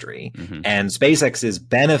industry. Mm-hmm. And SpaceX is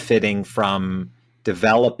benefiting from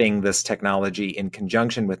developing this technology in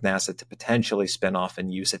conjunction with NASA to potentially spin off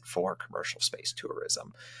and use it for commercial space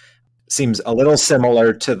tourism. Seems a little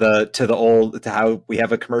similar to how we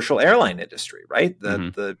have a commercial airline industry, right?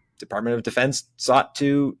 The Department of Defense sought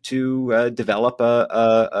to develop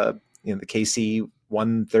the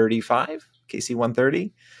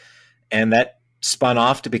KC-130, and that spun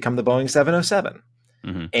off to become the Boeing 707.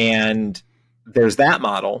 Mm-hmm. And there's that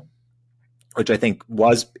model, which I think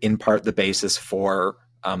was in part the basis for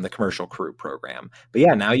the Commercial Crew Program. But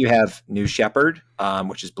yeah, now you have New Shepard,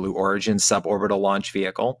 which is Blue Origin's suborbital launch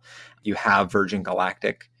vehicle. You have Virgin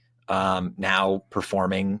Galactic now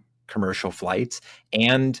performing commercial flights,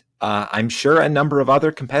 and I'm sure a number of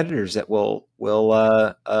other competitors that will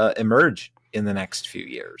emerge in the next few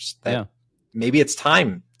years. Maybe it's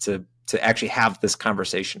time to actually have this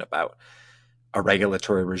conversation about a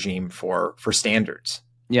regulatory regime for standards.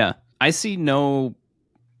 Yeah, I see no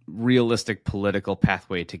realistic political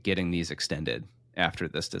pathway to getting these extended after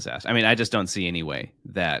this disaster. I mean, I just don't see any way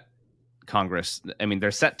that Congress,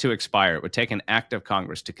 they're set to expire. It would take an act of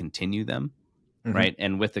Congress to continue them, mm-hmm. right?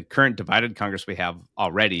 And with the current divided Congress we have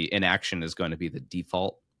already, inaction is going to be the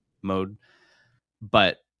default mode.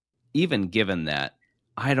 But even given that,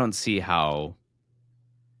 I don't see how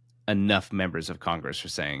enough members of Congress are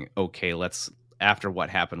saying, okay, after what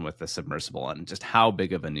happened with the submersible and just how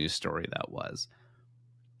big of a news story that was,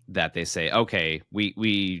 that they say, okay,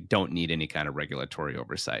 we don't need any kind of regulatory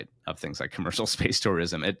oversight of things like commercial space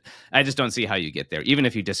tourism. I just don't see how you get there. Even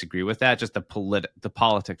if you disagree with that, just the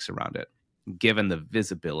politics around it, given the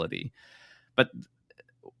visibility.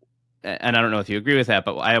 And I don't know if you agree with that,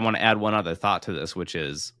 but I want to add one other thought to this, which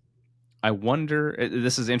is, I wonder,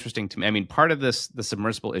 this is interesting to me. I mean, part of the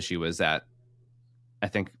submersible issue is that I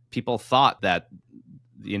think people thought that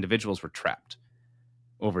the individuals were trapped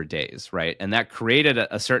over days, right? And that created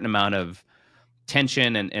a certain amount of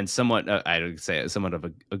tension and somewhat, I would say, somewhat of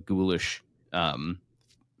a ghoulish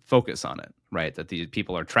focus on it, right? That the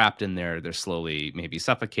people are trapped in there, they're slowly maybe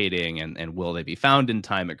suffocating, and will they be found in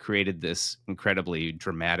time? It created this incredibly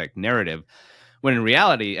dramatic narrative, when in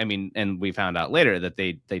reality, and we found out later that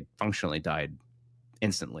they functionally died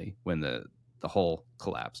instantly when the hull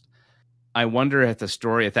collapsed. I wonder if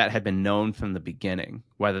if that had been known from the beginning,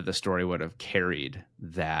 whether the story would have carried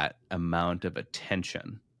that amount of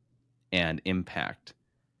attention and impact.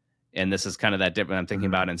 And this is kind of that different I'm thinking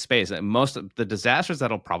about in space. Most of the disasters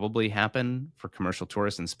that'll probably happen for commercial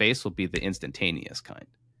tourists in space will be the instantaneous kind.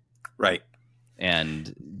 Right.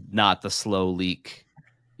 And not the slow leak.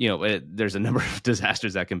 There's a number of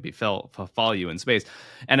disasters that can befall you in space.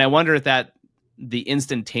 And I wonder if the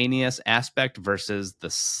instantaneous aspect versus the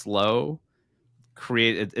slow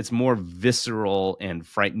it's more visceral and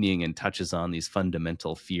frightening and touches on these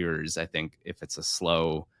fundamental fears, I think, if it's a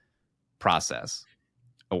slow process.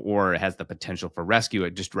 Or it has the potential for rescue,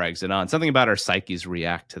 it just drags it on. Something about our psyches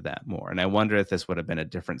react to that more. And I wonder if this would have been a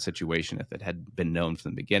different situation if it had been known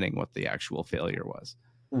from the beginning what the actual failure was.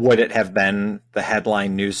 Would it have been the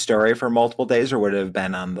headline news story for multiple days, or would it have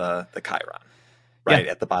been on the Chiron, right,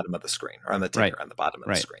 at the bottom of the screen, or on the ticker on the bottom of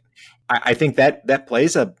the screen? I think that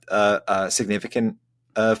plays a significant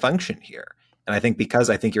function here. And I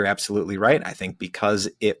think you're absolutely right. I think because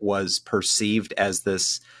it was perceived as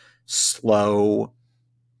this slow,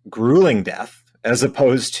 grueling death, as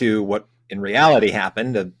opposed to what in reality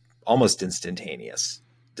happened, an almost instantaneous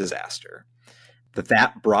disaster,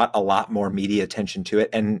 that brought a lot more media attention to it.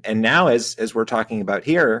 And now, as we're talking about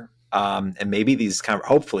here, and maybe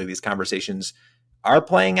hopefully these conversations are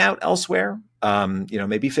playing out elsewhere,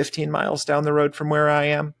 maybe 15 miles down the road from where I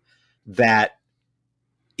am, that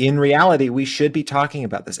in reality, we should be talking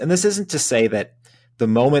about this. And this isn't to say that the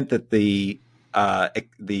moment that the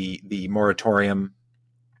moratorium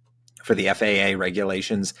for the FAA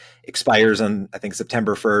regulations expires on, I think,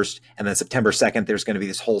 September 1st. And then September 2nd, there's going to be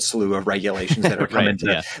this whole slew of regulations that are coming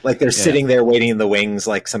like they're sitting there waiting in the wings,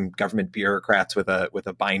 like some government bureaucrats with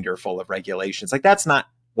a binder full of regulations. Like, that's not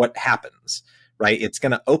what happens, right? It's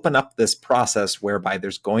going to open up this process whereby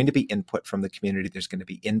there's going to be input from the community. There's going to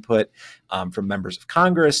be input from members of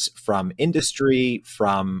Congress, from industry,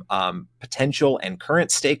 from potential and current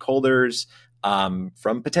stakeholders,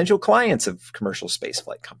 from potential clients of commercial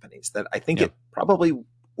spaceflight companies, that I think it probably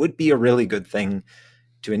would be a really good thing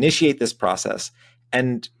to initiate this process.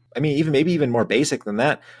 And I mean, maybe even more basic than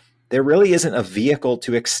that, there really isn't a vehicle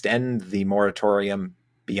to extend the moratorium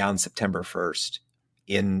beyond September 1st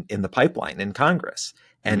in the pipeline in Congress.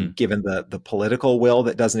 And given the political will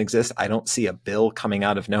that doesn't exist, I don't see a bill coming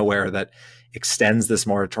out of nowhere that extends this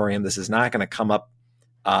moratorium. This is not going to come up,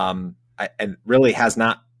 and really has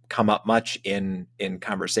not come up much in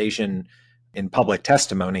conversation, in public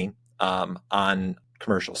testimony on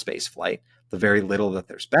commercial space flight. The very little that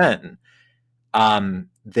there's been,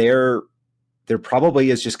 there probably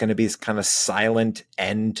is just going to be this kind of silent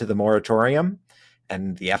end to the moratorium,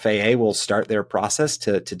 and the FAA will start their process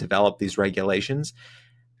to develop these regulations.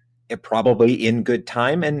 It probably in good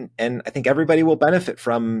time, and I think everybody will benefit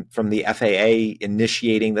from the FAA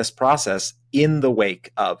initiating this process in the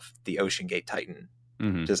wake of the OceanGate Titan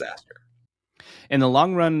disaster. In the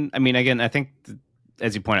long run, I mean, again, I think,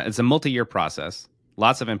 as you point out, it's a multi-year process,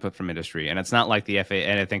 lots of input from industry, and it's not like the FAA,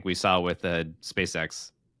 and I think we saw with the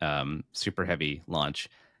SpaceX Super Heavy launch,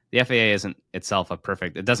 the FAA isn't itself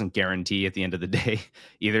it doesn't guarantee at the end of the day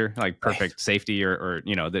either, like perfect safety or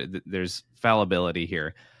there's fallibility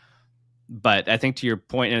here. But I think to your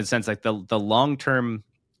point, in a sense, like the long term,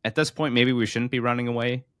 at this point, maybe we shouldn't be running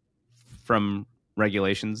away from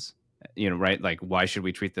regulations. Right? Like, why should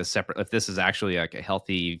we treat this separate? If this is actually like a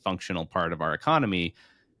healthy, functional part of our economy,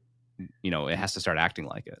 it has to start acting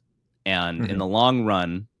like it. And in the long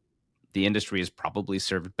run, the industry is probably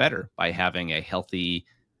served better by having a healthy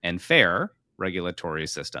and fair regulatory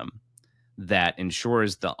system that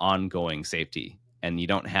ensures the ongoing safety. And you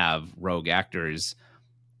don't have rogue actors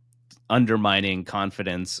undermining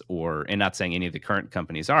confidence, and not saying any of the current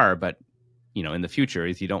companies are, but in the future,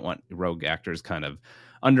 if you don't want rogue actors kind of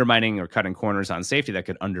undermining or cutting corners on safety, that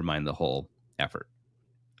could undermine the whole effort.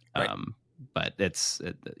 Right. But it's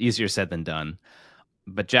easier said than done.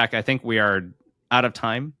 But Jack, I think we are out of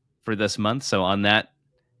time for this month. So on that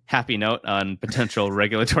happy note on potential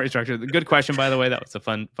regulatory structure, good question, by the way. That was a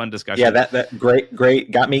fun discussion. Yeah, that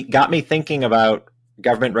great got me thinking about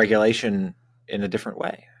government regulation in a different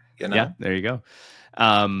way. Yeah, there you go.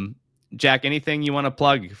 Jack, anything you want to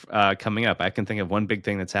plug coming up? I can think of one big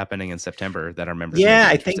thing that's happening in September that our members may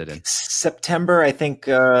be interested in. September, I think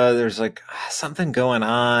there's like something going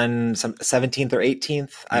on, some 17th or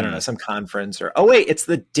 18th. I don't know, some conference it's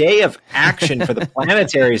the day of action for the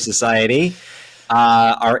Planetary Society.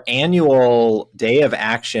 Our annual day of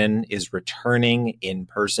action is returning in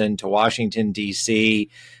person to Washington, D.C.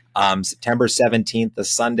 September 17th, the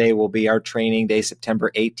Sunday, will be our training day.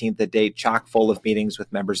 September 18th, a day chock full of meetings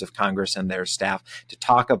with members of Congress and their staff to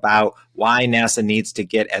talk about why NASA needs to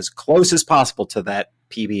get as close as possible to that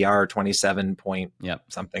PBR, 27 point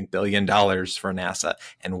something billion dollars for NASA,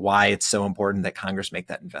 and why it's so important that Congress make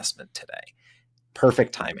that investment today.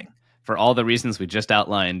 Perfect timing. For all the reasons we just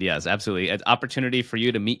outlined, yes, absolutely. An opportunity for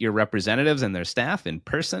you to meet your representatives and their staff in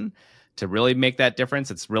person to really make that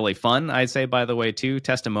difference. It's really fun, I'd say, by the way, too.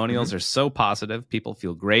 Testimonials are so positive. People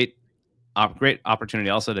feel great. Great opportunity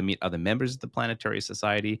also to meet other members of the Planetary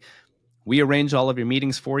Society. We arrange all of your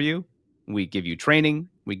meetings for you. We give you training.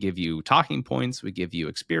 We give you talking points. We give you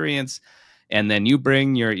experience. And then you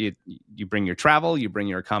bring your travel, you bring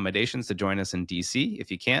your accommodations to join us in DC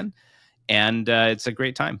if you can. And it's a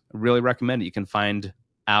great time. I really recommend it. You can find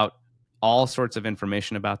out all sorts of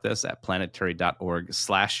information about this at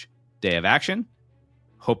planetary.org/Day of Action.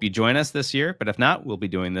 Hope you join us this year, but if not, we'll be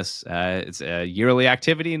doing this. It's a yearly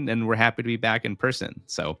activity, and we're happy to be back in person.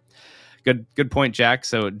 So good point, Jack.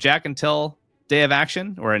 So Jack, until Day of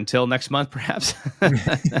Action, or until next month, perhaps.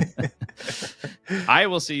 I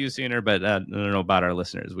will see you sooner, but I don't know about our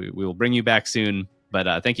listeners. We will bring you back soon.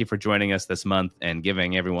 But thank you for joining us this month and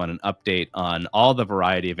giving everyone an update on all the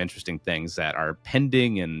variety of interesting things that are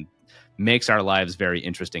pending and makes our lives very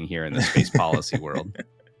interesting here in the space policy world.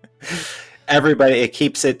 Everybody, it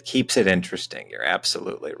keeps it interesting. You're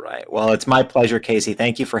absolutely right. Well, it's my pleasure, Casey.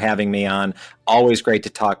 Thank you for having me on. Always great to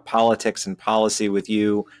talk politics and policy with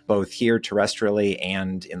you, both here terrestrially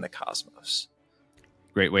and in the cosmos.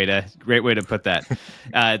 Great way to put that.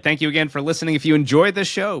 Thank you again for listening. If you enjoyed the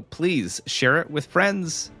show, please share it with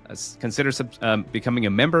friends. Consider becoming a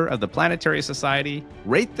member of the Planetary Society.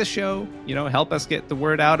 Rate the show. Help us get the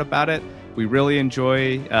word out about it. We really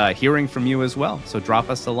enjoy hearing from you as well. So drop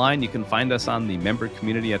us a line. You can find us on the member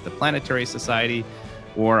community at the Planetary Society,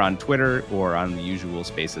 or on Twitter, or on the usual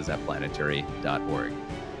spaces at planetary.org.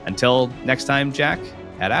 Until next time, Jack,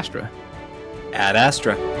 ad Astra. Ad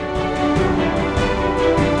Astra.